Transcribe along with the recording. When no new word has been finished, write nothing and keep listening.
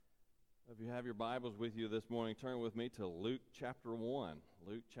If you have your Bibles with you this morning, turn with me to Luke chapter 1.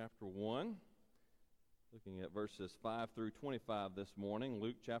 Luke chapter 1, looking at verses 5 through 25 this morning.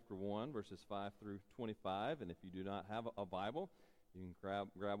 Luke chapter 1, verses 5 through 25. And if you do not have a Bible, you can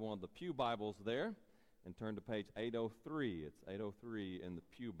grab one of the pew Bibles there and turn to page 803. It's 803 in the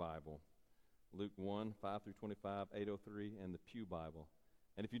pew Bible. Luke 1, 5 through 25, 803 in the pew Bible.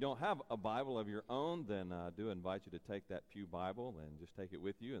 And if you don't have a Bible of your own, then I do invite you to take that pew Bible and just take it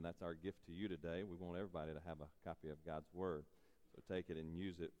with you, and that's our gift to you today. We want everybody to have a copy of God's Word, so take it and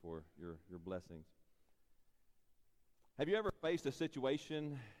use it for your blessings. Have you ever faced a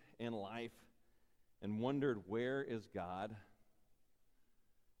situation in life and wondered, where is God?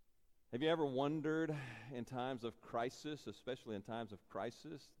 Have you ever wondered in times of crisis, especially in times of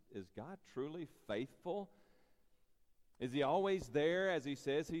crisis, is God truly faithful? Is He always there as He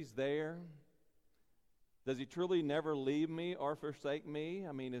says He's there? Does He truly never leave me or forsake me?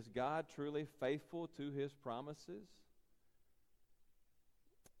 I mean, is God truly faithful to His promises?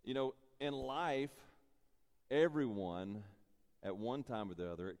 You know, in life, everyone at one time or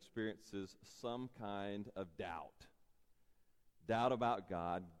the other experiences some kind of doubt. Doubt about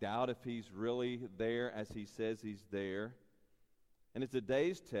God, doubt if He's really there as He says He's there. And in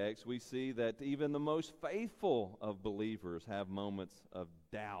today's text, we see that even the most faithful of believers have moments of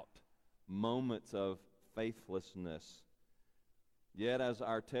doubt, moments of faithlessness. Yet, as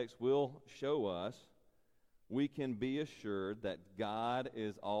our text will show us, we can be assured that God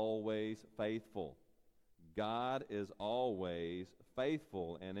is always faithful. God is always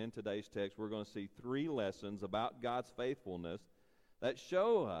faithful. And in today's text, we're going to see three lessons about God's faithfulness that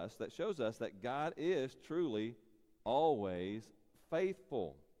shows us that God is truly always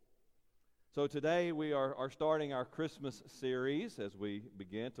faithful. So today we are starting our Christmas series as we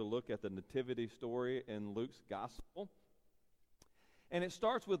begin to look at the nativity story in Luke's gospel. And it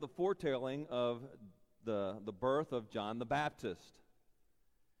starts with the foretelling of the birth of John the Baptist.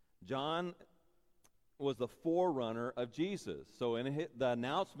 John was the forerunner of Jesus. So in the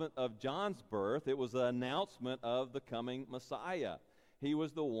announcement of John's birth, it was the announcement of the coming Messiah. He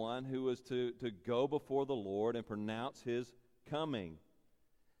was the one who was to go before the Lord and pronounce His coming.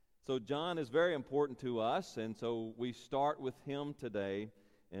 So John is very important to us, and so we start with him today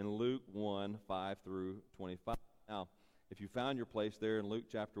in Luke 1, 5 through 25. Now, if you found your place there in Luke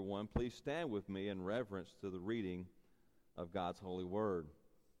chapter 1, please stand with me in reverence to the reading of God's holy word.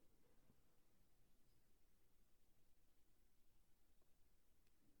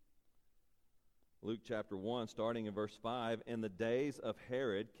 Luke chapter 1, starting in verse 5, in the days of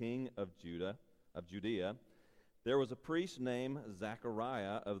Herod, king of Judea, there was a priest named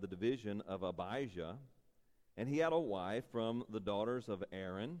Zechariah of the division of Abijah, and he had a wife from the daughters of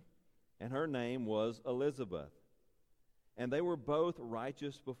Aaron, and her name was Elizabeth. And they were both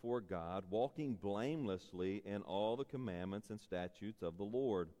righteous before God, walking blamelessly in all the commandments and statutes of the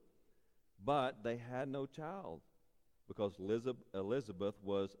Lord. But they had no child, because Elizabeth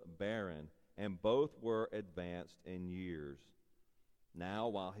was barren, and both were advanced in years. Now,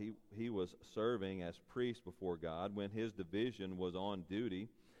 while he was serving as priest before God, when his division was on duty,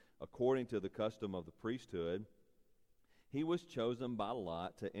 according to the custom of the priesthood, he was chosen by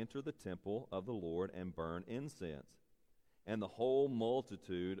lot to enter the temple of the Lord and burn incense. And the whole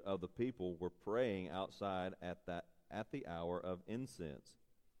multitude of the people were praying outside at the hour of incense.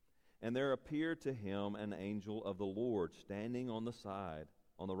 And there appeared to him an angel of the Lord standing on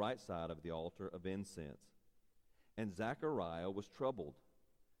the right side of the altar of incense. And Zechariah was troubled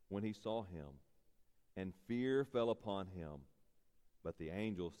when he saw him, and fear fell upon him. But the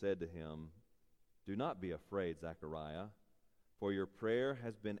angel said to him, "Do not be afraid, Zechariah, for your prayer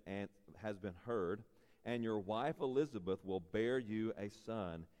has been heard, and your wife Elizabeth will bear you a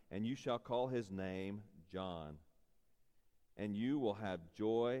son, and you shall call his name John. And you will have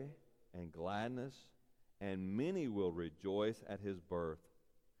joy and gladness, and many will rejoice at his birth.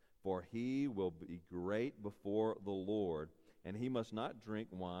 For he will be great before the Lord, and he must not drink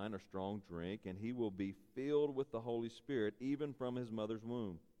wine or strong drink, and he will be filled with the Holy Spirit even from his mother's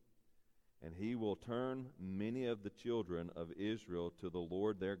womb. And he will turn many of the children of Israel to the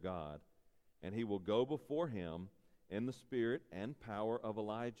Lord their God, and he will go before him in the spirit and power of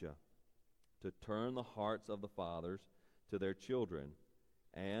Elijah, to turn the hearts of the fathers to their children,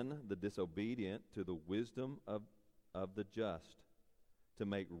 and the disobedient to the wisdom of the just, to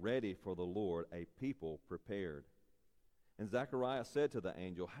make ready for the Lord a people prepared." And Zechariah said to the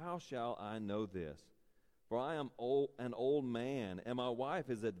angel, "How shall I know this? For I am an old man, and my wife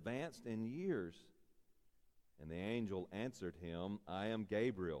is advanced in years." And the angel answered him, "I am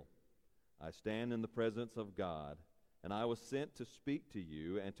Gabriel. I stand in the presence of God, and I was sent to speak to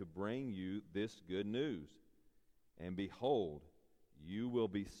you and to bring you this good news. And behold, you will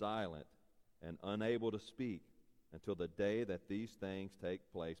be silent and unable to speak until the day that these things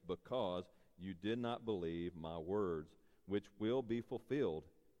take place, because you did not believe my words, which will be fulfilled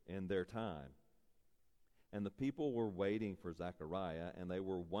in their time. And the people were waiting for Zechariah, and they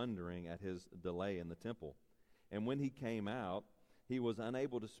were wondering at his delay in the temple. And when he came out, he was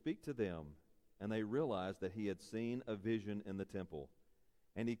unable to speak to them, and they realized that he had seen a vision in the temple.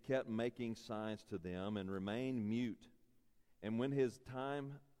 And he kept making signs to them and remained mute. And when his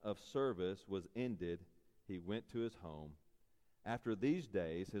time of service was ended, he went to his home. After these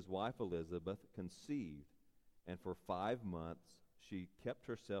days, his wife Elizabeth conceived, and for 5 months she kept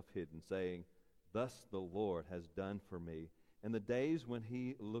herself hidden, saying, Thus the Lord has done for me in the days when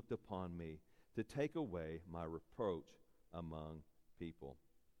he looked upon me to take away my reproach among people.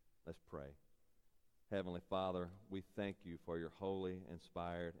 Let's pray. Heavenly Father, we thank you for your holy,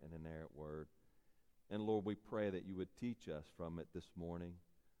 inspired, and inerrant word. And Lord, we pray that you would teach us from it this morning.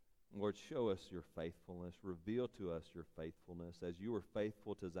 Lord, show us your faithfulness. Reveal to us your faithfulness as you were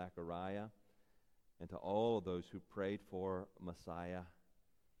faithful to Zechariah and to all of those who prayed for Messiah.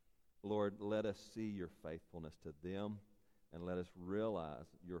 Lord, let us see your faithfulness to them, and let us realize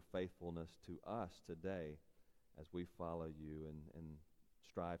your faithfulness to us today as we follow you and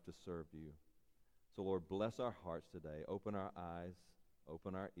strive to serve you. So, Lord, bless our hearts today. Open our eyes,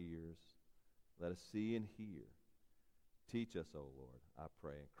 open our ears. Let us see and hear. Teach us, O Lord, I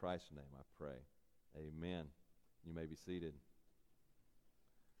pray. In Christ's name I pray. Amen. You may be seated.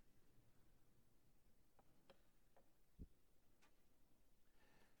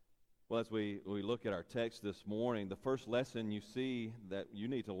 Well, as we look at our text this morning, the first lesson you see that you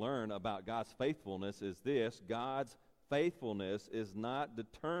need to learn about God's faithfulness is this: God's faithfulness is not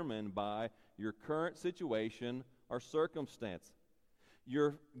determined by your current situation or circumstance.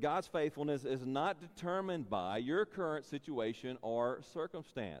 God's faithfulness is not determined by your current situation or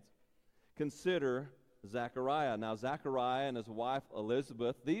circumstance. Consider Zechariah. Now, Zechariah and his wife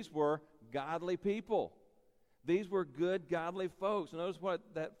Elizabeth, these were godly people. These were good, godly folks. Notice what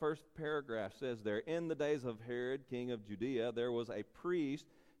that first paragraph says there. In the days of Herod, king of Judea, there was a priest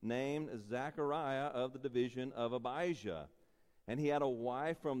named Zechariah of the division of Abijah. And he had a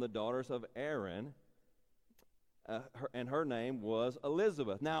wife from the daughters of Aaron, and her name was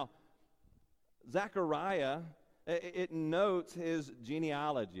Elizabeth. Now, Zechariah, it notes his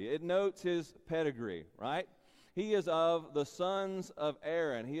genealogy. It notes his pedigree, right? He is of the sons of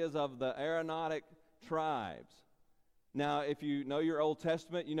Aaron. He is of the Aaronitic tribes. Now, if you know your Old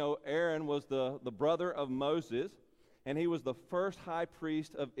Testament, you know Aaron was the brother of Moses, and he was the first high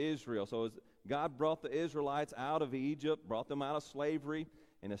priest of Israel. So as God brought the Israelites out of Egypt, brought them out of slavery,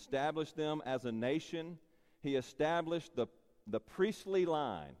 and established them as a nation, he established the priestly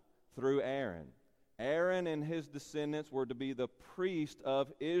line through Aaron. Aaron and his descendants were to be the priest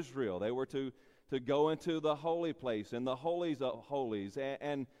of Israel. They were to go into the holy place and the holies of holies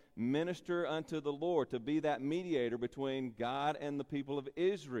and minister unto the Lord, to be that mediator between God and the people of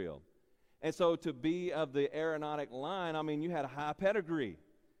Israel. And so to be of the Aaronitic line, I mean, you had a high pedigree.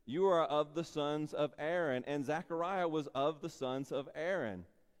 You are of the sons of Aaron, and Zechariah was of the sons of Aaron.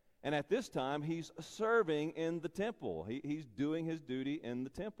 And at this time, he's serving in the temple. He's doing his duty in the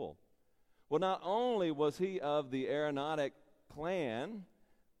temple. Well, not only was he of the Aaronitic clan,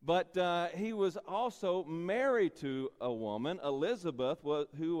 but he was also married to a woman, Elizabeth,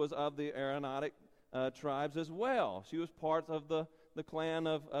 who was of the Aaronitic tribes as well. She was part of the clan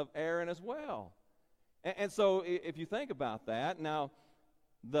of Aaron as well. And so if you think about that, now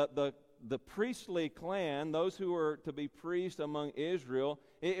the priestly clan, those who were to be priests among Israel,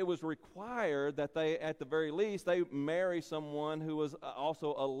 it was required that they, at the very least, they marry someone who was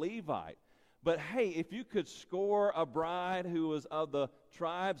also a Levite. But hey, if you could score a bride who was of the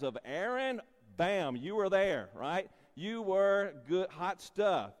tribes of Aaron, bam, you were there, right? You were good, hot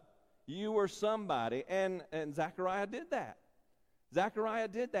stuff. You were somebody. And Zechariah did that. Zechariah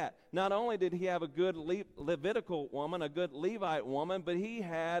did that. Not only did he have a good Levitical woman, a good Levite woman, but he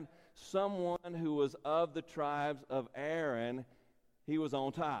had someone who was of the tribes of Aaron. He was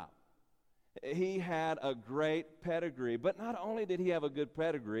on top. He had a great pedigree. But not only did he have a good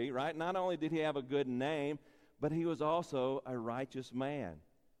pedigree, right? Not only did he have a good name, but he was also a righteous man.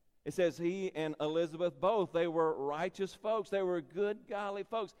 It says he and Elizabeth both, they were righteous folks. They were good, godly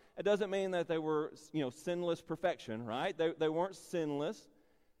folks. It doesn't mean that they were, sinless perfection, right? They weren't sinless.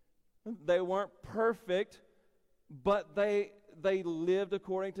 They weren't perfect, but they lived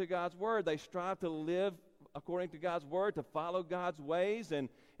according to God's word. They strived to live according to God's word, to follow God's ways, and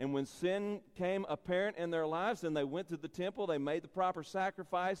And when sin came apparent in their lives, then they went to the temple, they made the proper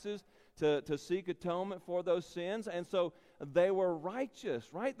sacrifices to seek atonement for those sins. And so they were righteous,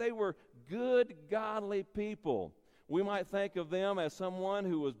 right? They were good, godly people. We might think of them as someone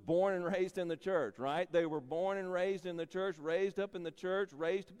who was born and raised in the church, right? They were born and raised in the church, raised up in the church,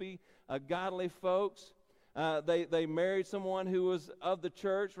 raised to be godly folks. They married someone who was of the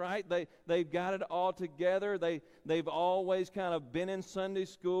church, right? They've got it all together. They've always kind of been in Sunday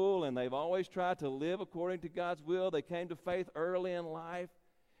school, and they've always tried to live according to God's will. They came to faith early in life.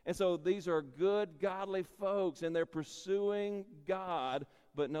 And so these are good, godly folks, and they're pursuing God.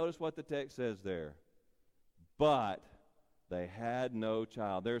 But notice what the text says there. But they had no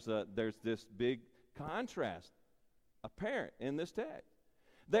child. There's this big contrast apparent in this text.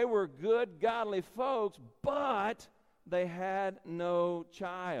 They were good, godly folks, but they had no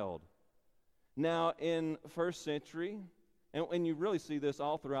child. Now, in first century, and you really see this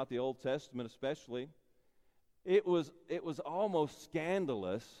all throughout the Old Testament especially, it was almost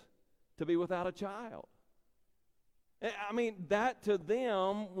scandalous to be without a child. I mean, that to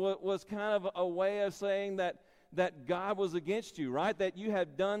them was kind of a way of saying that God was against you, right? That you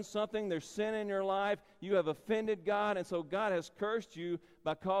had done something, there's sin in your life, you have offended God, and so God has cursed you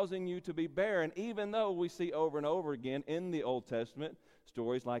by causing you to be barren, even though we see over and over again in the Old Testament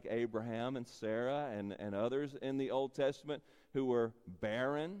stories like Abraham and Sarah and others in the Old Testament who were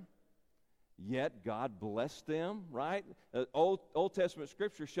barren, yet God blessed them, right? Old Testament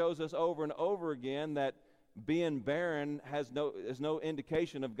Scripture shows us over and over again that being barren is no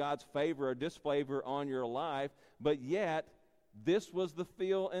indication of God's favor or disfavor on your life, but yet this was the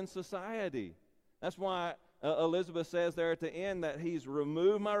feel in society. That's why Elizabeth says there at the end that He's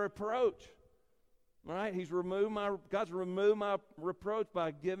removed my reproach. Right? God's removed my reproach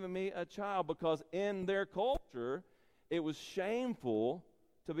by giving me a child, because in their culture it was shameful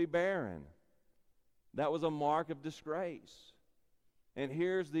to be barren. That was a mark of disgrace. And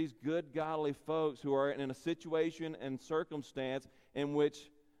here's these good, godly folks who are in a situation and circumstance in which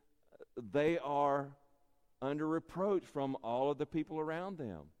they are under reproach from all of the people around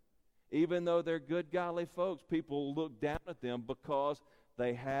them. Even though they're good, godly folks, people look down at them because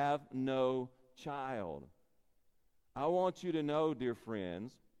they have no child. I want you to know, dear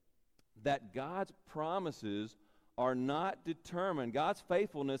friends, that God's promises are not determined. God's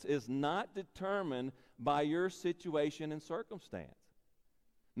faithfulness is not determined by your situation and circumstance.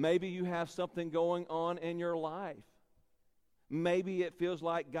 Maybe you have something going on in your life. Maybe it feels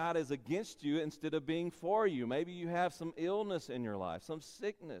like God is against you instead of being for you. Maybe you have some illness in your life, some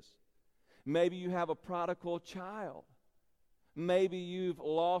sickness. Maybe you have a prodigal child. Maybe you've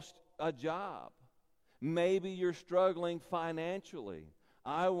lost a job. Maybe you're struggling financially.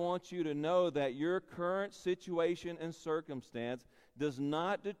 I want you to know that your current situation and circumstance does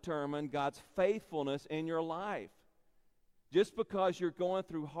not determine God's faithfulness in your life. Just because you're going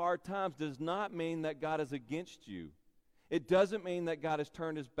through hard times does not mean that God is against you. It doesn't mean that God has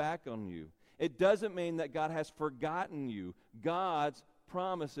turned His back on you. It doesn't mean that God has forgotten you. God's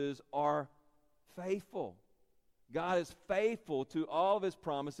promises are faithful. God is faithful to all of His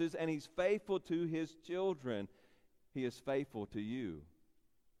promises, and He's faithful to His children. He is faithful to you.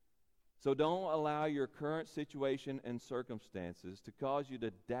 So don't allow your current situation and circumstances to cause you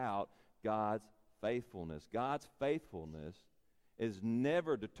to doubt God's faithfulness. God's faithfulness is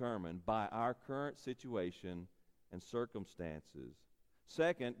never determined by our current situation and circumstances.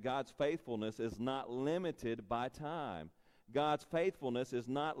 Second, God's faithfulness is not limited by time. God's faithfulness is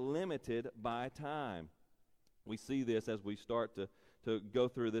not limited by time. We see this as we start to go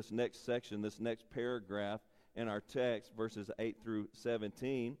through this next section, this next paragraph in our text, verses 8 through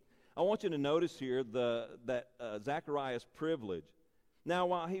 17. I want you to notice here that Zechariah's privilege. Now,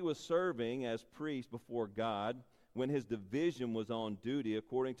 while he was serving as priest before God, when his division was on duty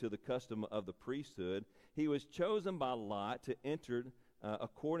according to the custom of the priesthood, he was chosen by lot to enter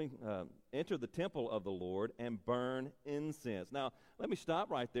the temple of the Lord and burn incense. Now, let me stop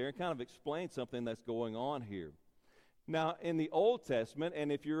right there and kind of explain something that's going on here. Now, in the Old Testament,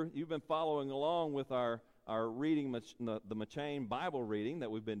 and if you've been following along with our reading, the M'Cheyne Bible reading that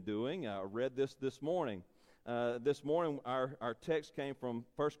we've been doing, I read this morning. This morning, our text came from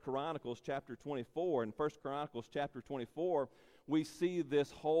 1 Chronicles chapter 24. In 1 Chronicles chapter 24, we see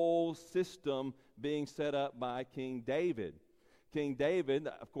this whole system being set up by King David. King David,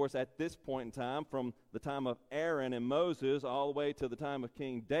 of course, at this point in time, from the time of Aaron and Moses all the way to the time of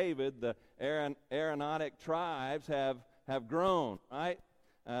King David, the Aaronitic tribes have grown, right?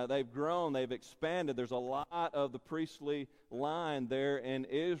 They've grown, they've expanded. There's a lot of the priestly line there in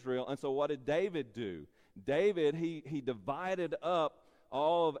Israel. And so what did David do? David, he divided up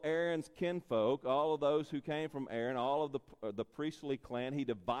all of Aaron's kinfolk, all of those who came from Aaron, all of the priestly clan, he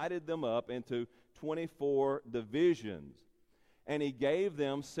divided them up into 24 divisions. And he gave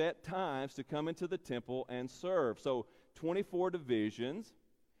them set times to come into the temple and serve. So 24 divisions,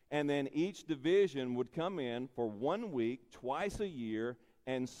 and then each division would come in for 1 week, twice a year,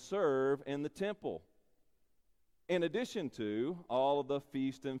 and serve in the temple. In addition to all of the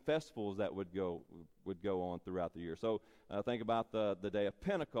feasts and festivals that would go on throughout the year. So think about the day of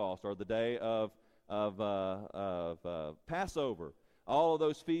Pentecost or the day of Passover. All of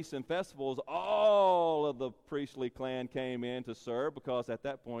those feasts and festivals, all of the priestly clan came in to serve, because at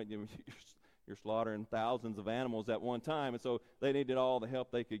that point you're slaughtering thousands of animals at one time, and so they needed all the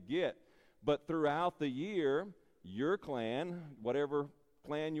help they could get. But throughout the year, your clan, whatever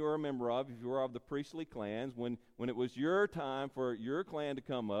clan you're a member of, if you were of the priestly clans, when it was your time for your clan to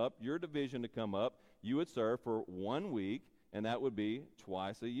come up, your division to come up, you would serve for 1 week, and that would be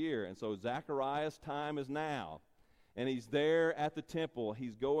twice a year. And so Zechariah's time is now, and he's there at the temple.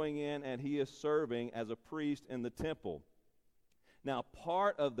 He's going in and he is serving as a priest in the temple. Now,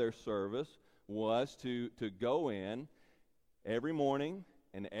 part of their service was to go in every morning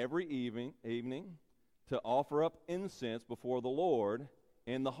and every evening to offer up incense before the Lord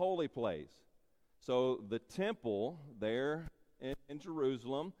in the holy place. So the temple there in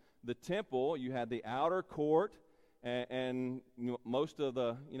Jerusalem, the temple, you had the outer court, and most of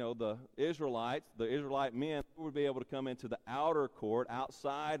the Israelites, the Israelite men, would be able to come into the outer court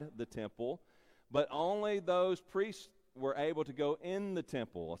outside the temple, but only those priests were able to go in the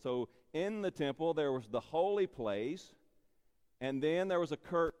temple. So in the temple there was the holy place, and then there was a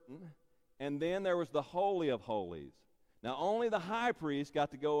curtain, and then there was the Holy of Holies. Now only the high priest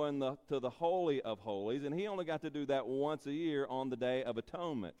got to go to the Holy of Holies, and he only got to do that once a year on the Day of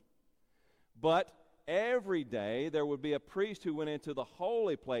Atonement. But every day there would be a priest who went into the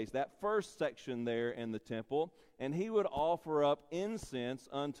holy place, that first section there in the temple, and he would offer up incense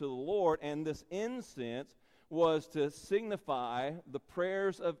unto the Lord, and this incense was to signify the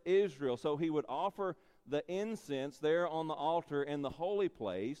prayers of Israel. So he would offer the incense there on the altar in the holy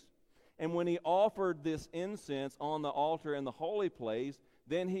place, and when he offered this incense on the altar in the holy place,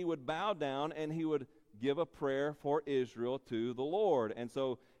 then he would bow down and he would give a prayer for Israel to the Lord. And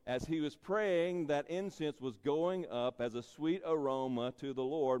so as he was praying, that incense was going up as a sweet aroma to the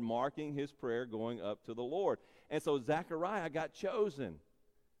Lord, marking his prayer going up to the Lord. And so Zechariah got chosen.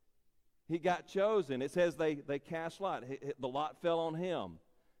 He got chosen. It says they cast lot. The lot fell on him.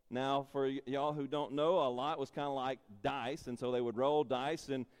 Now, for y'all who don't know, a lot was kind of like dice, and so they would roll dice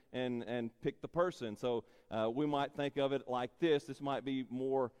and pick the person. So we might think of it like this. This might be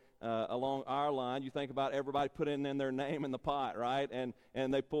more along our line. You think about everybody putting in their name in the pot, right?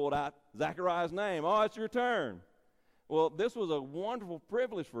 And they pulled out Zechariah's name. Oh, it's your turn. Well, this was a wonderful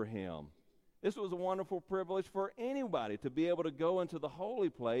privilege for him. This was a wonderful privilege for anybody to be able to go into the holy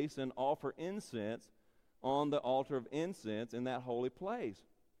place and offer incense on the altar of incense in that holy place.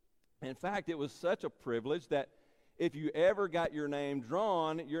 In fact, it was such a privilege that if you ever got your name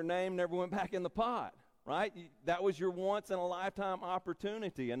drawn, your name never went back in the pot, right? That was your once-in-a-lifetime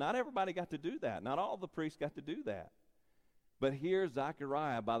opportunity, and not everybody got to do that. Not all the priests got to do that. But here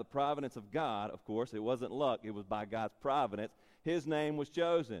Zechariah, by the providence of God, of course, it wasn't luck, it was by God's providence, his name was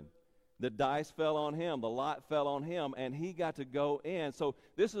chosen. The dice fell on him, the lot fell on him, and he got to go in. So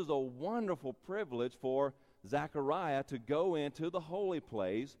this is a wonderful privilege for Zechariah to go into the holy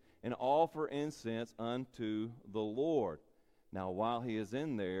place and offer incense unto the Lord. Now, while he is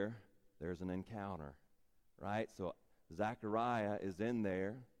in there, there's an encounter, right? So Zechariah is in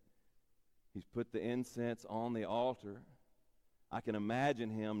there. He's put the incense on the altar. I can imagine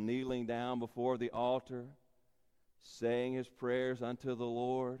him kneeling down before the altar, saying his prayers unto the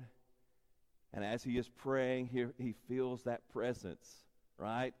Lord. And as he is praying, he feels that presence,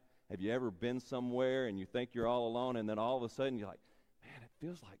 right? Have you ever been somewhere and you think you're all alone, and then all of a sudden you're like, man, it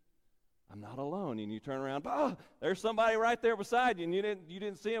feels like I'm not alone. And you turn around, oh, there's somebody right there beside you, and you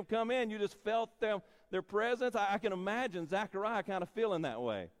didn't see him come in. You just felt their presence. I can imagine Zechariah kind of feeling that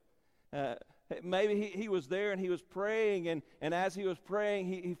way. Maybe he was there and he was praying, and as he was praying,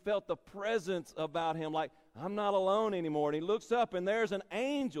 he felt the presence about him, like, I'm not alone anymore. And he looks up, and there's an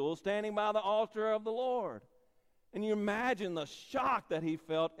angel standing by the altar of the Lord. And you imagine the shock that he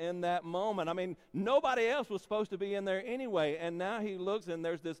felt in that moment. I mean, nobody else was supposed to be in there anyway, and now he looks, and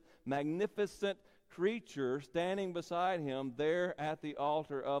there's this magnificent creature standing beside him there at the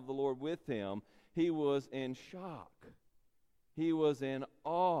altar of the Lord with him. He was in shock. He was in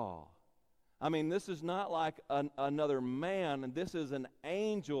awe. I mean, this is not like another man. This is an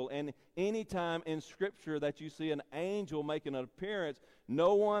angel. And any time in Scripture that you see an angel making an appearance,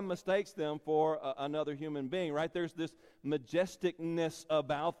 No one mistakes them for another human being, right? There's this majesticness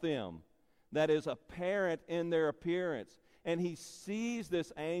about them that is apparent in their appearance. And he sees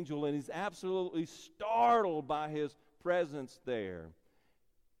this angel, and he's absolutely startled by his presence there.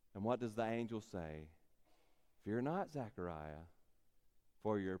 And what does the angel say? Fear not, Zechariah,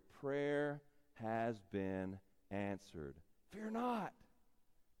 for your prayer has been answered. Fear not.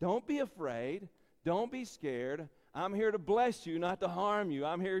 Don't be afraid. Don't be scared. I'm here to bless you, not to harm you.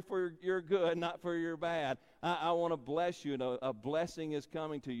 I'm here for your good, not for your bad. I want to bless you, and a blessing is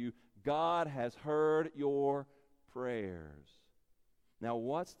coming to you. God has heard your prayers. Now,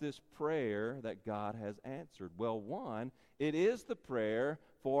 what's this prayer that God has answered? Well, one, it is the prayer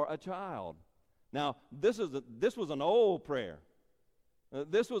for a child. Now, this was an old prayer.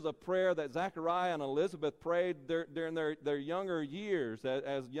 This was a prayer that Zechariah and Elizabeth prayed during their younger years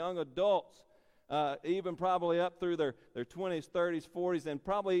as young adults, even probably up through their 20s, 30s, 40s, and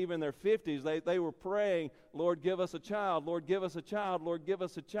probably even their 50s. They were praying, Lord, give us a child, Lord, give us a child, Lord, give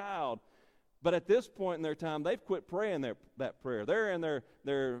us a child. But at this point in their time, they've quit praying that prayer. They're in their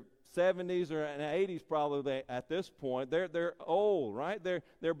 70s or 80s probably at this point. They're old, right?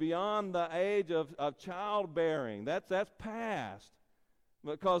 They're beyond the age of childbearing. That's past.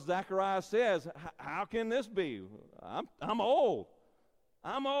 Because Zechariah says, how can this be? I'm old.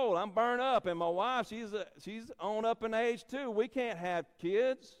 I'm old. I'm burnt up. And my wife, she's on up in age too. We can't have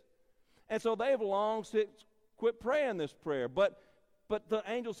kids. And so they've long since quit praying this prayer. But the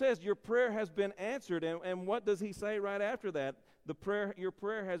angel says, your prayer has been answered. And what does he say right after that? Your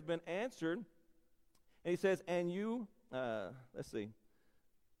prayer has been answered. And he says, and you, let's see.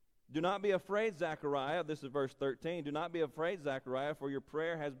 Do not be afraid, Zechariah. This is verse 13. Do not be afraid, Zechariah, for your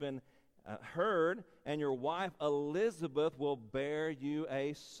prayer has been heard, and your wife Elizabeth will bear you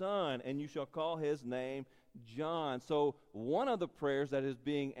a son, and you shall call his name John. So one of the prayers that is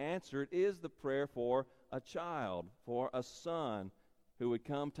being answered is the prayer for a child, for a son who would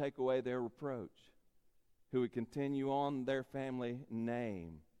come take away their reproach, who would continue on their family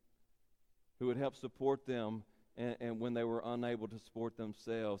name, who would help support them and when they were unable to support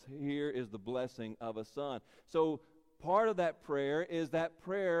themselves. Here is the blessing of a son. So part of that prayer is that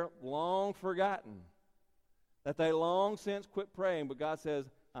prayer long forgotten, that they long since quit praying, but God says,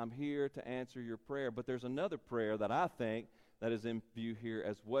 I'm here to answer your prayer. But there's another prayer that I think that is in view here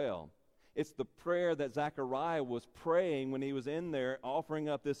as well. It's the prayer that Zechariah was praying when he was in there offering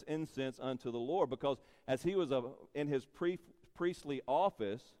up this incense unto the Lord, because as he was in his priestly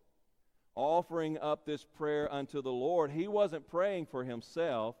office, offering up this prayer unto the Lord, he wasn't praying for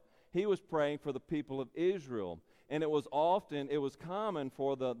himself. He was praying for the people of Israel. And it was common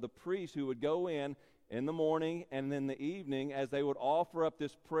for the priest who would go in the morning and in the evening, as they would offer up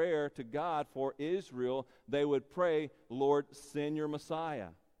this prayer to God for Israel, they would pray, Lord, send your Messiah.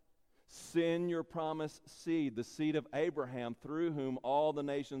 Send your promised seed, the seed of Abraham, through whom all the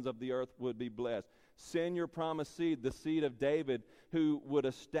nations of the earth would be blessed. Send your promised seed, the seed of David, who would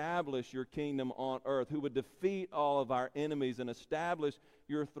establish your kingdom on earth, who would defeat all of our enemies and establish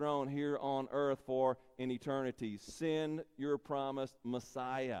your throne here on earth for an eternity. Send your promised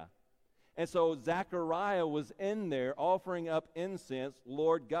Messiah. And so Zechariah was in there offering up incense.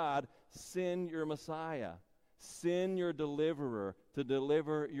 Lord God, send your Messiah. Send your deliverer to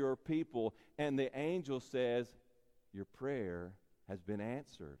deliver your people. And the angel says, your prayer has been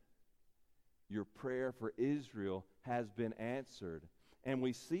answered. Your prayer for Israel has been answered. And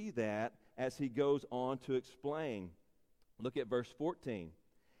we see that as he goes on to explain. Look at verse 14.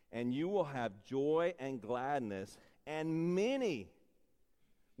 And you will have joy and gladness, and many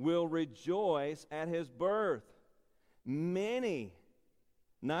will rejoice at his birth. Many.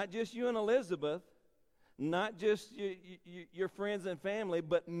 Not just you and Elizabeth, not just your friends and family,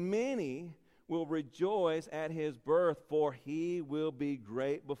 but many will rejoice at his birth, for he will be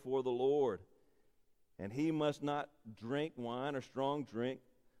great before the Lord. And he must not drink wine or strong drink.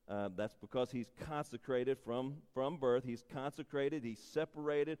 That's because he's consecrated from birth. He's consecrated. He's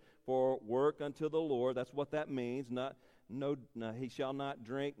separated for work unto the Lord. That's what that means. He shall not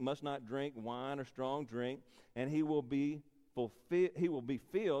drink, must not drink wine or strong drink. And he will be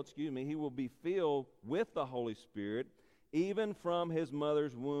filled with the Holy Spirit, even from his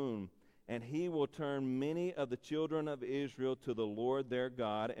mother's womb. And he will turn many of the children of Israel to the Lord their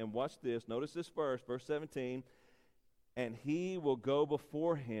God. And watch this. Notice this verse 17. And he will go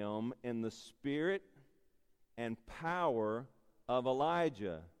before him in the spirit and power of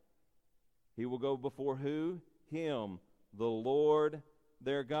Elijah. He will go before who? Him, the Lord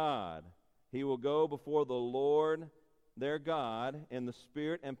their God. He will go before the Lord their God in the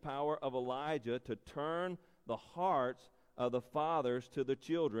spirit and power of Elijah to turn the hearts of the fathers to the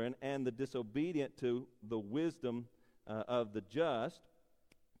children, and the disobedient to the wisdom of the just,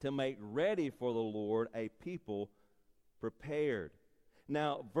 to make ready for the Lord a people prepared.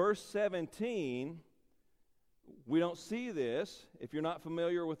 Now, verse 17, we don't see this. If you're not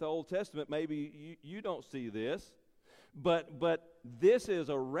familiar with the Old Testament, maybe you don't see this. But this is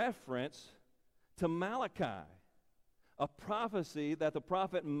a reference to Malachi, a prophecy that the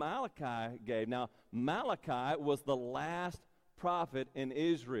prophet Malachi gave. Now, Malachi was the last prophet in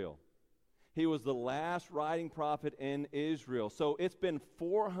Israel. He was the last writing prophet in Israel. So it's been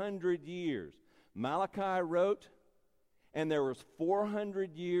 400 years. Malachi wrote, and there was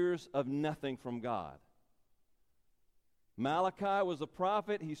 400 years of nothing from God. Malachi was a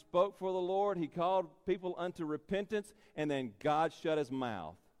prophet. He spoke for the Lord. He called people unto repentance, and then God shut his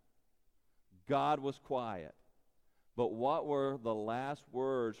mouth. God was quiet. But what were the last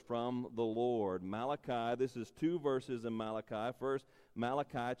words from the Lord? Malachi, this is 2 verses in Malachi. First,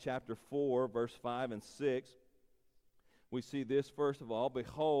 Malachi chapter 4, verse 5 and 6. We see this first of all.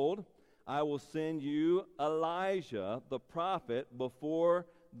 Behold, I will send you Elijah the prophet before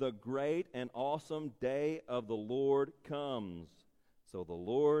the great and awesome day of the Lord comes. So the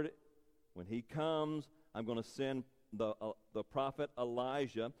Lord, when he comes, I'm going to send the prophet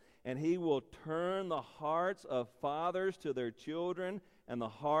Elijah, and he will turn the hearts of fathers to their children and the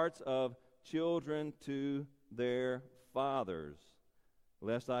hearts of children to their fathers,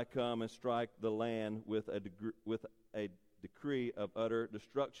 lest I come and strike the land with a decree of utter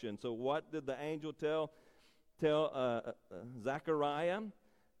destruction. So what did the angel tell Zechariah?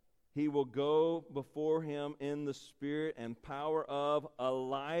 He will go before him in the spirit and power of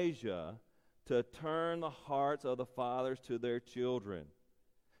Elijah to turn the hearts of the fathers to their children.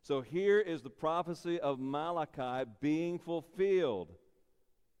 So here is the prophecy of Malachi being fulfilled.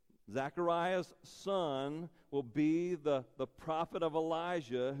 Zechariah's son will be the prophet of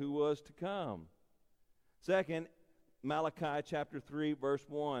Elijah who was to come. Second, Malachi chapter 3, verse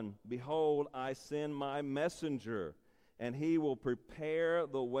 1. Behold, I send my messenger, and he will prepare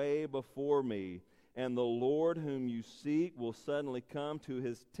the way before me. And the Lord whom you seek will suddenly come to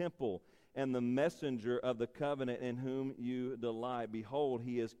his temple, and the messenger of the covenant in whom you delight. Behold,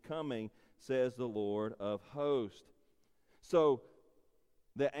 he is coming, says the Lord of hosts. So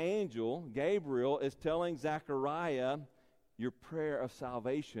the angel, Gabriel, is telling Zechariah, your prayer of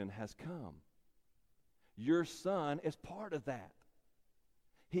salvation has come. Your son is part of that.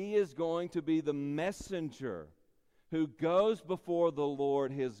 He is going to be the messenger who goes before the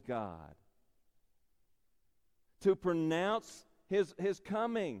Lord his God to pronounce his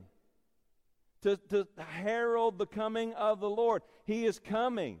coming, to herald the coming of the Lord. He is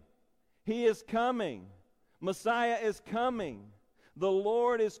coming. He is coming. Messiah is coming. The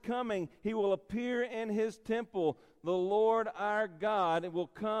Lord is coming. He will appear in his temple. The Lord our God will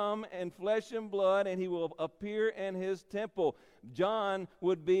come in flesh and blood, and he will appear in his temple. John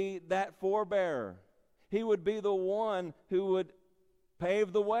would be that forebearer. He would be the one who would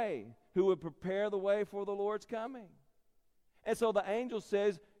pave the way, who would prepare the way for the Lord's coming. And so the angel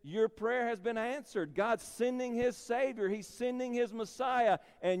says, your prayer has been answered. God's sending his Savior. He's sending his Messiah,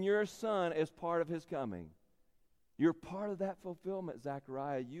 and your son is part of his coming. You're part of that fulfillment,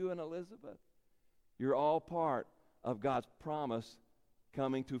 Zechariah. You and Elizabeth. You're all part of God's promise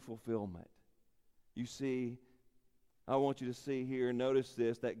coming to fulfillment. You see, I want you to see here, notice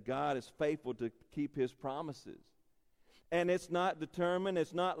this, that God is faithful to keep his promises. And it's not determined,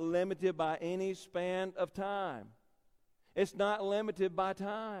 it's not limited by any span of time. It's not limited by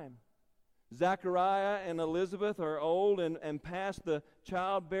time. Zechariah and Elizabeth are old and past the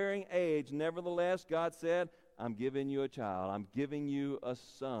childbearing age. Nevertheless, God said, I'm giving you a child. I'm giving you a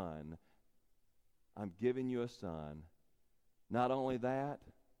son. I'm giving you a son. Not only that,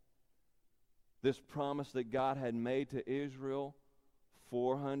 this promise that God had made to Israel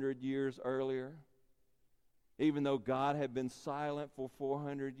 400 years earlier, even though God had been silent for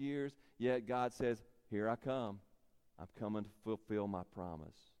 400 years, yet God says, here I come. I'm coming to fulfill my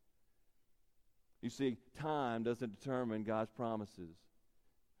promise. You see, time doesn't determine God's promises.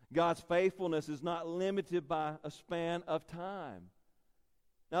 God's faithfulness is not limited by a span of time.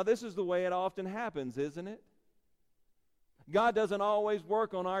 Now, this is the way it often happens, isn't it? God doesn't always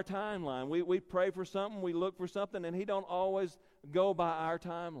work on our timeline. We pray for something, we look for something, and he don't always go by our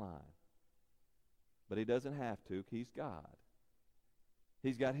timeline. But he doesn't have to. He's God.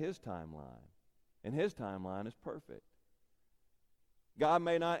 He's got his timeline, and his timeline is perfect. God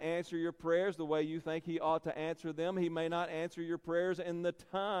may not answer your prayers the way you think he ought to answer them. He may not answer your prayers in the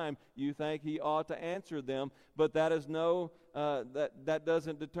time you think he ought to answer them, but that is that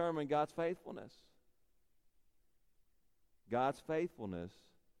doesn't determine God's faithfulness. God's faithfulness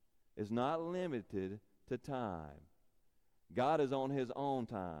is not limited to time. God is on his own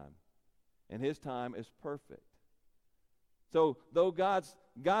time, and his time is perfect. So though God's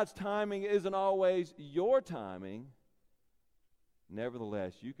timing isn't always your timing,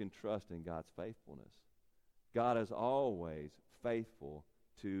 nevertheless, you can trust in God's faithfulness. God is always faithful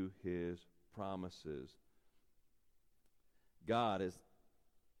to his promises. God is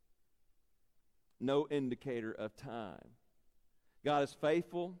no indicator of time. God is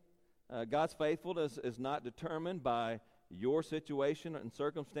faithful. God's faithfulness is not determined by your situation and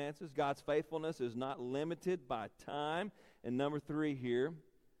circumstances. God's faithfulness is not limited by time. And number 3 here,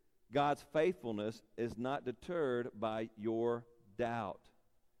 God's faithfulness is not deterred by your doubt.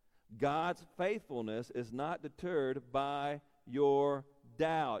 God's faithfulness is not deterred by your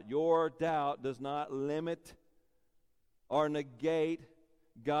doubt. Your doubt does not limit or negate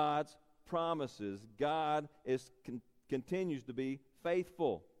God's promises. God continues to be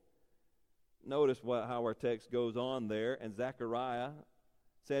faithful. Notice how our text goes on there. And Zechariah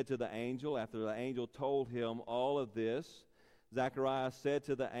said to the angel, after the angel told him all of this, Zechariah said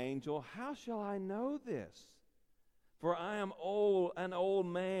to the angel, "How shall I know this? For I am an old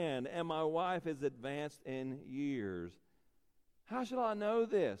man, and my wife is advanced in years." How shall I know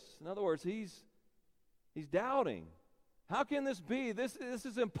this? In other words, he's doubting. How can this be? This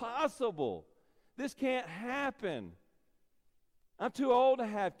is impossible. This can't happen. I'm too old to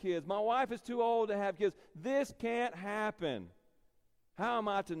have kids. My wife is too old to have kids. This can't happen. How am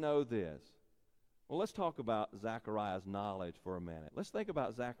I to know this? Well, let's talk about Zechariah's knowledge for a minute. Let's think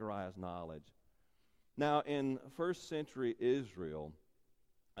about Zechariah's knowledge. Now, in first century Israel,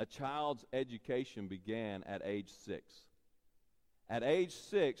 a child's education began at age 6. At age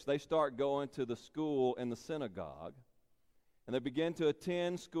 6, they start going to the school in the synagogue, and they begin to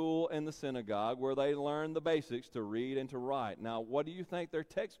attend school in the synagogue where they learn the basics to read and to write. Now, what do you think their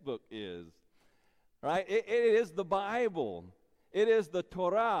textbook is? Right? It is the Bible. It is the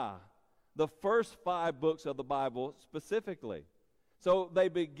Torah, the first 5 books of the Bible specifically. So they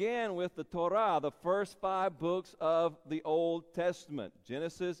begin with the Torah, the first 5 books of the Old Testament: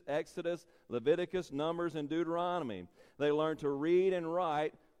 Genesis, Exodus, Leviticus, Numbers, and Deuteronomy. They learn to read and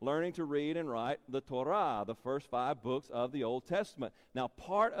write, learning to read and write the Torah, the first 5 books of the Old Testament. Now,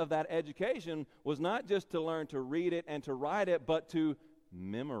 part of that education was not just to learn to read it and to write it, but to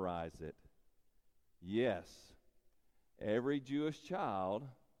memorize it. Yes, every Jewish child,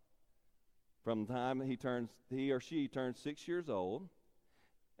 from the time he or she turns 6 years old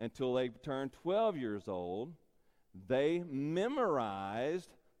until they turn 12 years old, they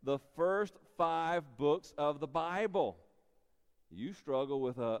memorized the first 5 books of the Bible. You struggle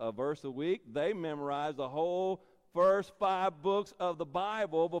with a verse a week. They memorized the whole first 5 books of the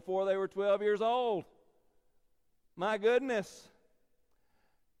Bible before they were 12 years old. My goodness.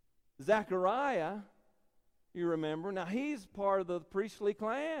 Zechariah, you remember, now he's part of the priestly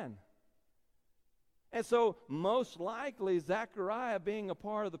clan. And so, most likely, Zechariah, being a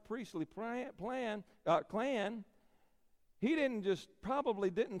part of the priestly clan, he probably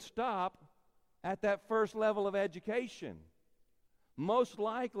didn't stop at that first level of education. Most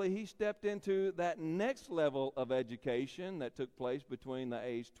likely, he stepped into that next level of education that took place between the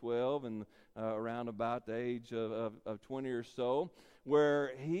age 12 and around about the age of 20 or so,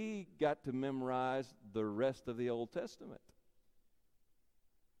 where he got to memorize the rest of the Old Testament.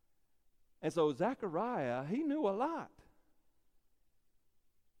 And so Zechariah, he knew a lot.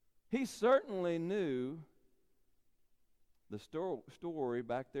 He certainly knew the story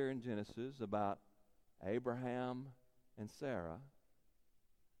back there in Genesis about Abraham and Sarah,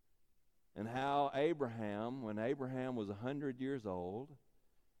 and how Abraham, when Abraham was 100 years old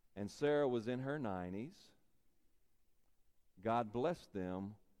and Sarah was in her 90s, God blessed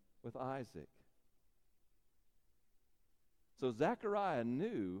them with Isaac. So Zechariah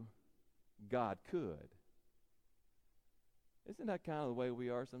knew God could. Isn't that kind of the way we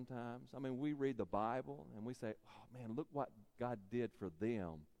are sometimes? I mean, we read the Bible and we say, "Oh man, look what God did for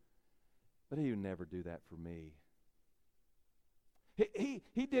them. But he would never do that for me."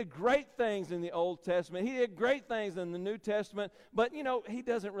 He did great things in the Old Testament. He did great things in the New Testament. But, he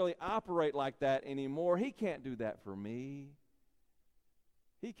doesn't really operate like that anymore. He can't do that for me.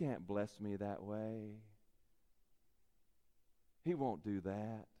 He can't bless me that way. He won't do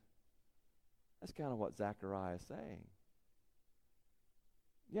that. That's kind of what Zechariah is saying.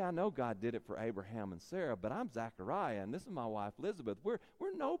 Yeah, I know God did it for Abraham and Sarah, but I'm Zechariah, and this is my wife Elizabeth. We're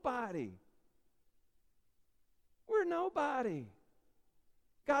nobody. We're nobody.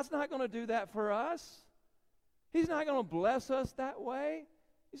 God's not going to do that for us. He's not going to bless us that way.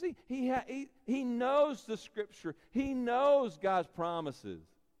 You see, he knows the Scripture. He knows God's promises.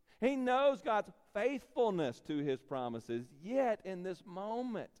 He knows God's faithfulness to His promises. Yet, in this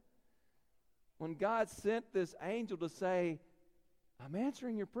moment, when God sent this angel to say, I'm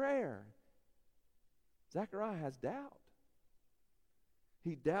answering your prayer, Zechariah has doubt.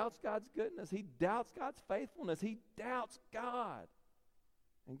 He doubts God's goodness. He doubts God's faithfulness. He doubts God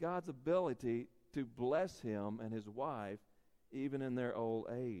and God's ability to bless him and his wife even in their old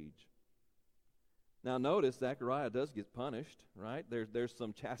age. Now notice Zechariah does get punished, right? There's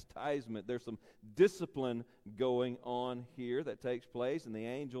some chastisement. There's some discipline going on here that takes place. And the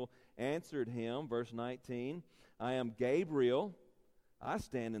angel answered him, verse 19, I am Gabriel. I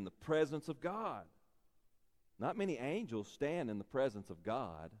stand in the presence of God. Not many angels stand in the presence of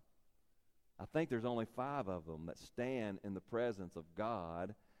God. I think there's only 5 of them that stand in the presence of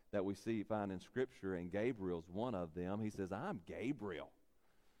God that we find in Scripture, and Gabriel's one of them. He says, I'm Gabriel.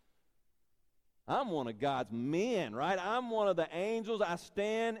 I'm one of God's men, right? I'm one of the angels. I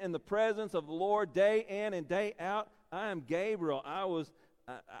stand in the presence of the Lord day in and day out. I am Gabriel. I was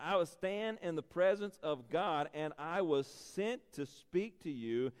stand in the presence of God, and I was sent to speak to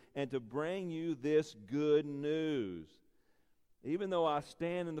you and to bring you this good news. Even though I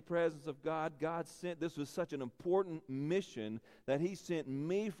stand in the presence of God, God sent, this was such an important mission that He sent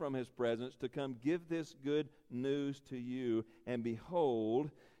me from His presence to come give this good news to you. And behold,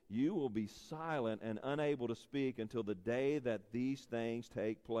 you will be silent and unable to speak until the day that these things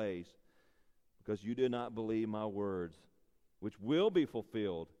take place, because you did not believe my words, which will be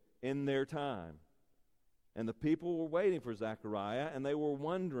fulfilled in their time. And the people were waiting for Zechariah, and they were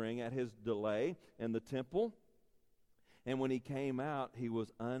wondering at his delay in the temple. And when he came out, he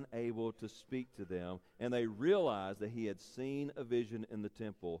was unable to speak to them. And they realized that he had seen a vision in the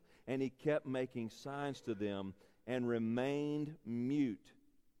temple. And he kept making signs to them and remained mute.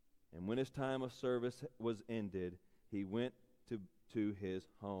 And when his time of service was ended, he went to his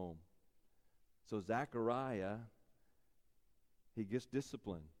home. So Zechariah, he gets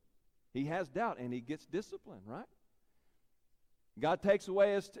disciplined. He has doubt, and he gets disciplined, right? God takes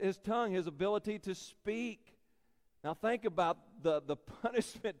away his tongue, his ability to speak. Now think about the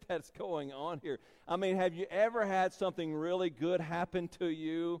punishment that's going on here. I mean, have you ever had something really good happen to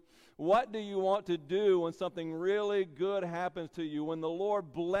you? What do you want to do when something really good happens to you? When the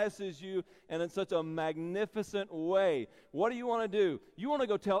Lord blesses you and in such a magnificent way, what do you want to do? You want to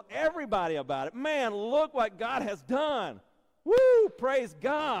go tell everybody about it. Man, look what God has done. Woo! Praise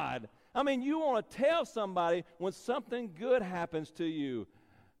God. I mean, you want to tell somebody when something good happens to you.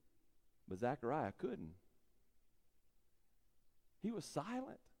 But Zechariah couldn't. He was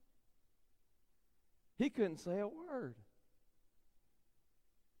silent. He couldn't say a word.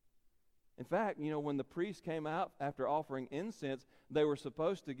 In fact, when the priests came out after offering incense, they were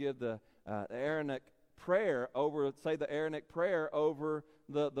supposed to give the Aaronic prayer over, say the Aaronic prayer over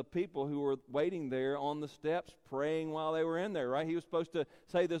the people who were waiting there on the steps praying while they were in there, right? He was supposed to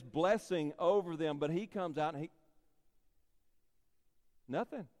say this blessing over them, but he comes out and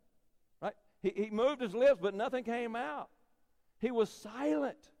nothing, right? He moved his lips, but nothing came out. He was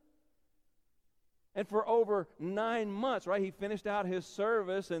silent. And for over 9 months, right, he finished out his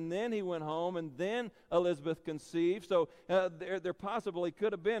service, and then he went home, and then Elizabeth conceived. So there possibly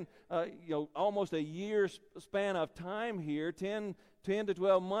could have been, almost a year's span of time here, 10 to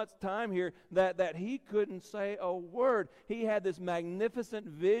 12 months time here, that he couldn't say a word. He had this magnificent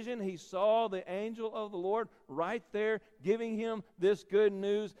vision. He saw the angel of the Lord right there giving him this good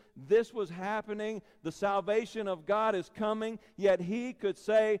news. This was happening. The salvation of God is coming, yet he could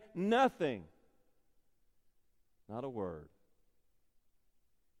say nothing. Not a word.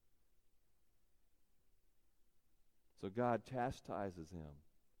 So God chastises him.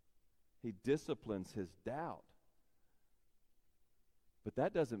 He disciplines his doubt. But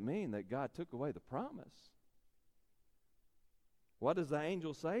that doesn't mean that God took away the promise. What does the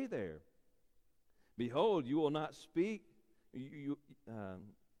angel say there? Behold, you will not speak,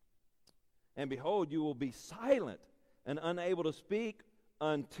 and behold, you will be silent and unable to speak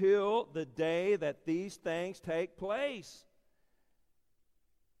until the day that these things take place.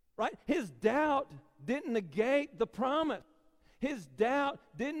 Right? His doubt didn't negate the promise. His doubt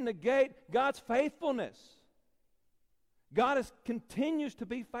didn't negate God's faithfulness. God continues to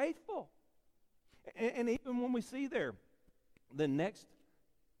be faithful. And even when we see there, the next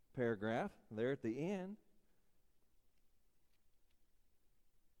paragraph there at the end,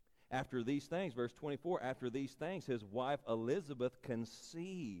 after these things, verse 24, after these things, his wife Elizabeth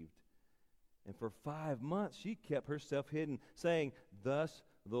conceived. And for 5 months she kept herself hidden, saying, thus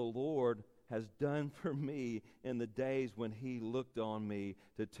the Lord has done for me in the days when he looked on me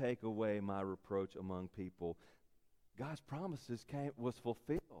to take away my reproach among people. God's promises was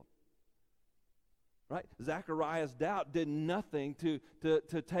fulfilled. Right? Zechariah's doubt did nothing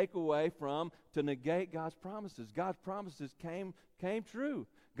to take away from, to negate God's promises. God's promises came true.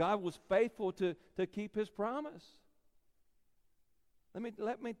 God was faithful to keep his promise.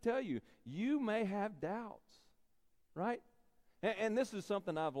 Let me tell you, you may have doubts, right? And this is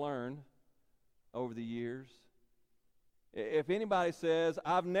something I've learned over the years. If anybody says,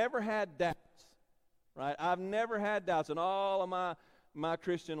 I've never had doubts, right? I've never had doubts in all of my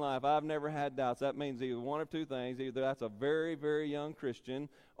Christian life. I've never had doubts. That means either one of two things. Either that's a very, very young Christian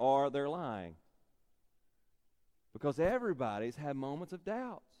or they're lying. Because everybody's had moments of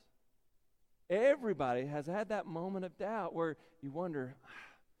doubts. Everybody has had that moment of doubt where you wonder,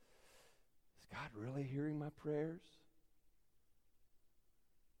 is God really hearing my prayers?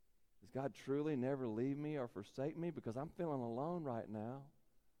 Does God truly never leave me or forsake me? Because I'm feeling alone right now.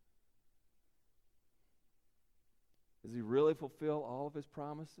 Does he really fulfill all of his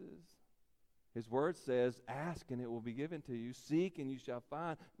promises? His word says, ask and it will be given to you. Seek and you shall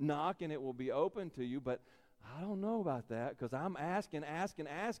find. Knock and it will be open to you. But I don't know about that because I'm asking,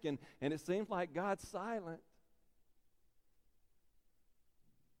 and it seems like God's silent.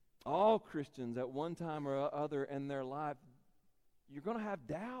 All Christians at one time or other in their life, you're going to have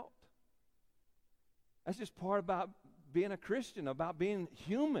doubt. That's just part about being a Christian, about being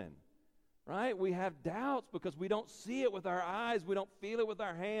human. Right? We have doubts because we don't see it with our eyes. We don't feel it with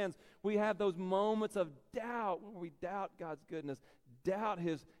our hands. We have those moments of doubt where we doubt God's goodness, doubt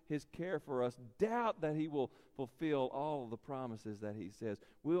his care for us, doubt that he will fulfill all of the promises that he says.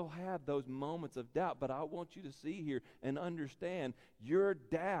 We'll have those moments of doubt, but I want you to see here and understand your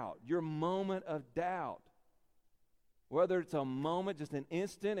doubt, your moment of doubt, whether it's a moment, just an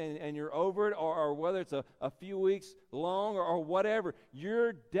instant, and you're over it, or whether it's a few weeks long or whatever,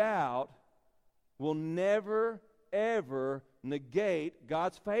 your doubt will never, ever negate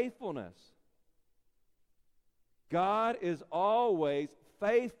God's faithfulness. God is always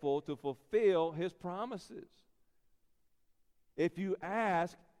faithful to fulfill his promises. If you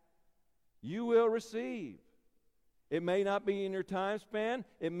ask, you will receive. It may not be in your time span.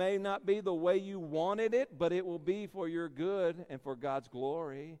 It may not be the way you wanted it, but it will be for your good and for God's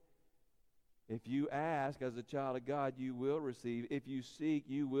glory. If you ask as a child of God, you will receive. If you seek,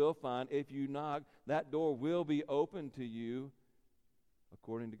 you will find. If you knock, that door will be open to you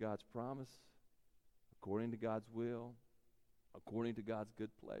according to God's promise, according to God's will, according to God's good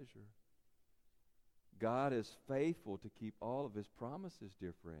pleasure. God is faithful to keep all of his promises,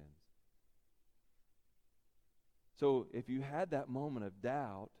 dear friends. So if you had that moment of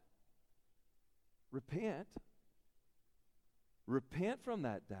doubt, repent. Repent from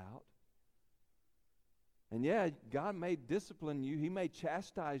that doubt. And yeah, God may discipline you. He may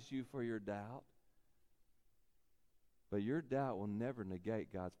chastise you for your doubt. But your doubt will never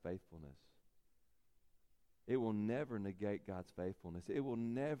negate God's faithfulness. It will never negate God's faithfulness. It will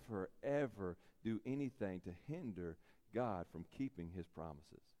never, ever do anything to hinder God from keeping his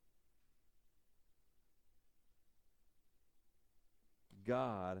promises.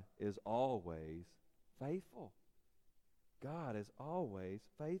 God is always faithful. God is always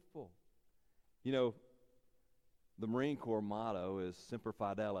faithful. You know, the Marine Corps motto is Semper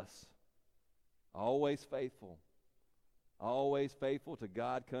Fidelis, always faithful. Always faithful to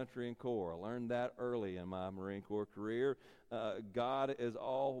God, country, and Corps. I learned that early in my Marine Corps career. God is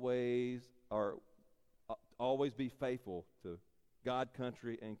always be faithful to God,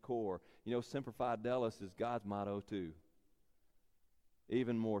 country, and Corps. You know, Semper Fidelis is God's motto too.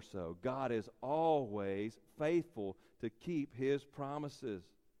 Even more so. God is always faithful to keep his promises.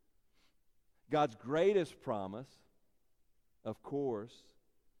 God's greatest promise, of course,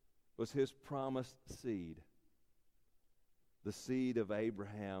 was his promised seed. The seed of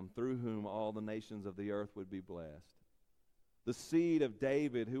Abraham, through whom all the nations of the earth would be blessed. The seed of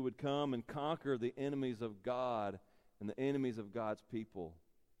David, who would come and conquer the enemies of God and the enemies of God's people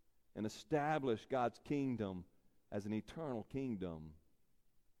and establish God's kingdom as an eternal kingdom.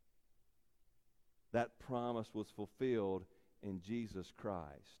 That promise was fulfilled in Jesus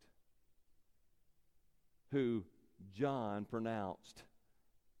Christ, who John pronounced.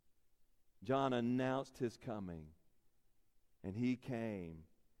 John announced his coming. And he came,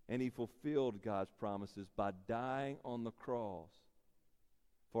 and he fulfilled God's promises by dying on the cross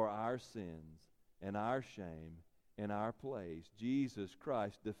for our sins and our shame and our place. Jesus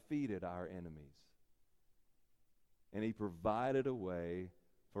Christ defeated our enemies. And he provided a way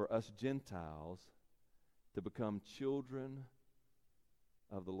for us Gentiles to become children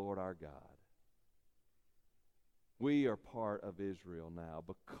of the Lord our God. We are part of Israel now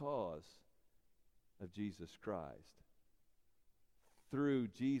because of Jesus Christ. Through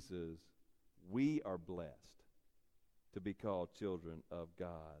Jesus, we are blessed to be called children of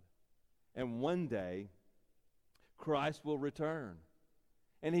God. And one day, Christ will return,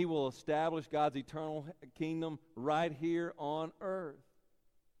 and he will establish God's eternal kingdom right here on earth.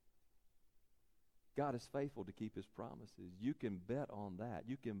 God is faithful to keep his promises. You can bet on that.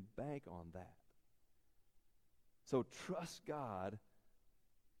 You can bank on that. So trust God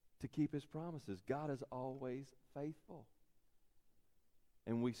to keep his promises. God is always faithful.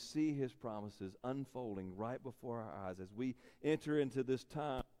 And we see his promises unfolding right before our eyes as we enter into this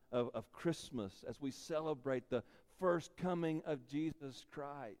time of Christmas, as we celebrate the first coming of Jesus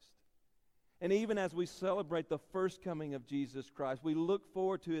Christ. And even as we celebrate the first coming of Jesus Christ, we look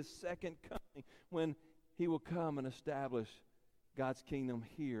forward to his second coming when he will come and establish God's kingdom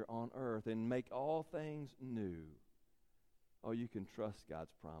here on earth and make all things new. Oh, you can trust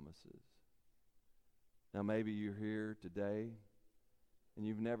God's promises. Now, maybe you're here today and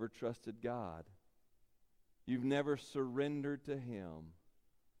you've never trusted God. You've never surrendered to him.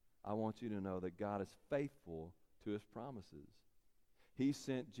 I want you to know that God is faithful to his promises. He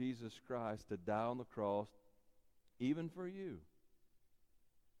sent Jesus Christ to die on the cross even for you,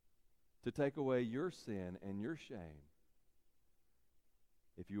 to take away your sin and your shame.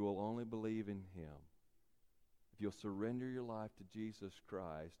 If you will only believe in him, if you'll surrender your life to Jesus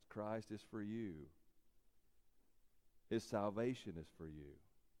Christ, Christ is for you. His salvation is for you.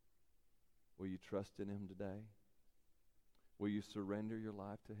 Will you trust in him today? Will you surrender your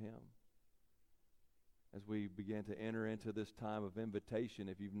life to him? As we begin to enter into this time of invitation,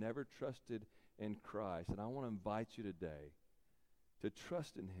 if you've never trusted in Christ, and I want to invite you today to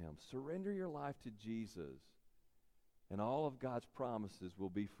trust in him. Surrender your life to Jesus, and all of God's promises will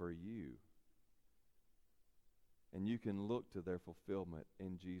be for you. And you can look to their fulfillment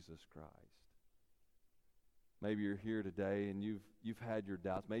in Jesus Christ. Maybe you're here today and you've had your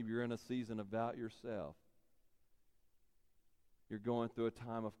doubts. Maybe you're in a season of doubt yourself. You're going through a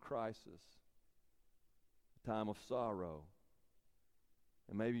time of crisis, a time of sorrow.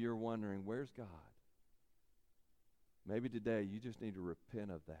 And maybe you're wondering, where's God? Maybe today you just need to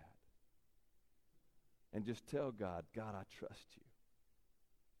repent of that. And just tell God, God, I trust you.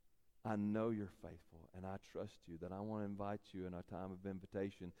 I know you're faithful, and I trust you, that I want to invite you in our time of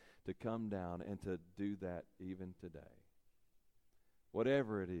invitation to come down and to do that even today.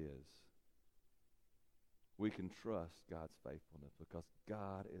 Whatever it is, we can trust God's faithfulness because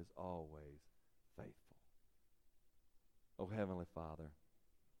God is always faithful. Oh, Heavenly Father,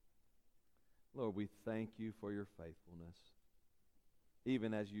 Lord, we thank you for your faithfulness.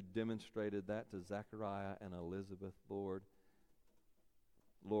 Even as you demonstrated that to Zechariah and Elizabeth, Lord,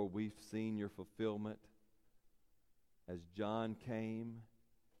 we've seen your fulfillment as John came,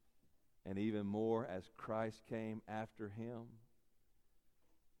 and even more as Christ came after him.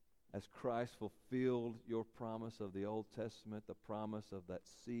 As Christ fulfilled your promise of the Old Testament, the promise of that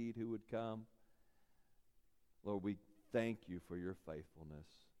seed who would come. Lord, we thank you for your faithfulness.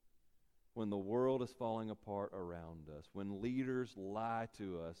 When the world is falling apart around us, when leaders lie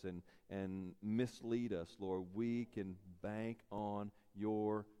to us and mislead us, Lord, we can bank on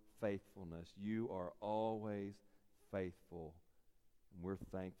your faithfulness. You are always faithful. And we're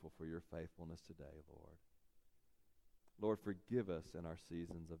thankful for your faithfulness today, Lord. Lord, forgive us in our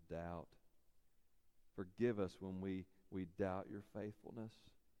seasons of doubt. Forgive us when we doubt your faithfulness.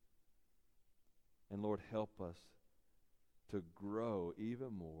 And Lord, help us to grow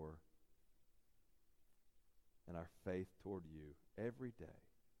even more in our faith toward you every day.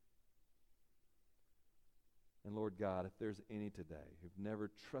 And Lord God, if there's any today who've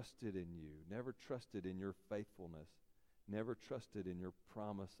never trusted in you, never trusted in your faithfulness, never trusted in your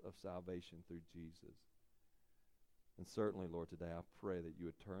promise of salvation through Jesus, and certainly, Lord, today I pray that you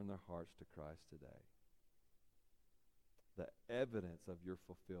would turn their hearts to Christ today. The evidence of your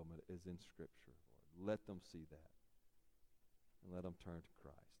fulfillment is in Scripture, Lord. Let them see that. And let them turn to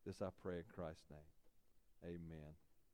Christ. This I pray in Christ's name. Amen.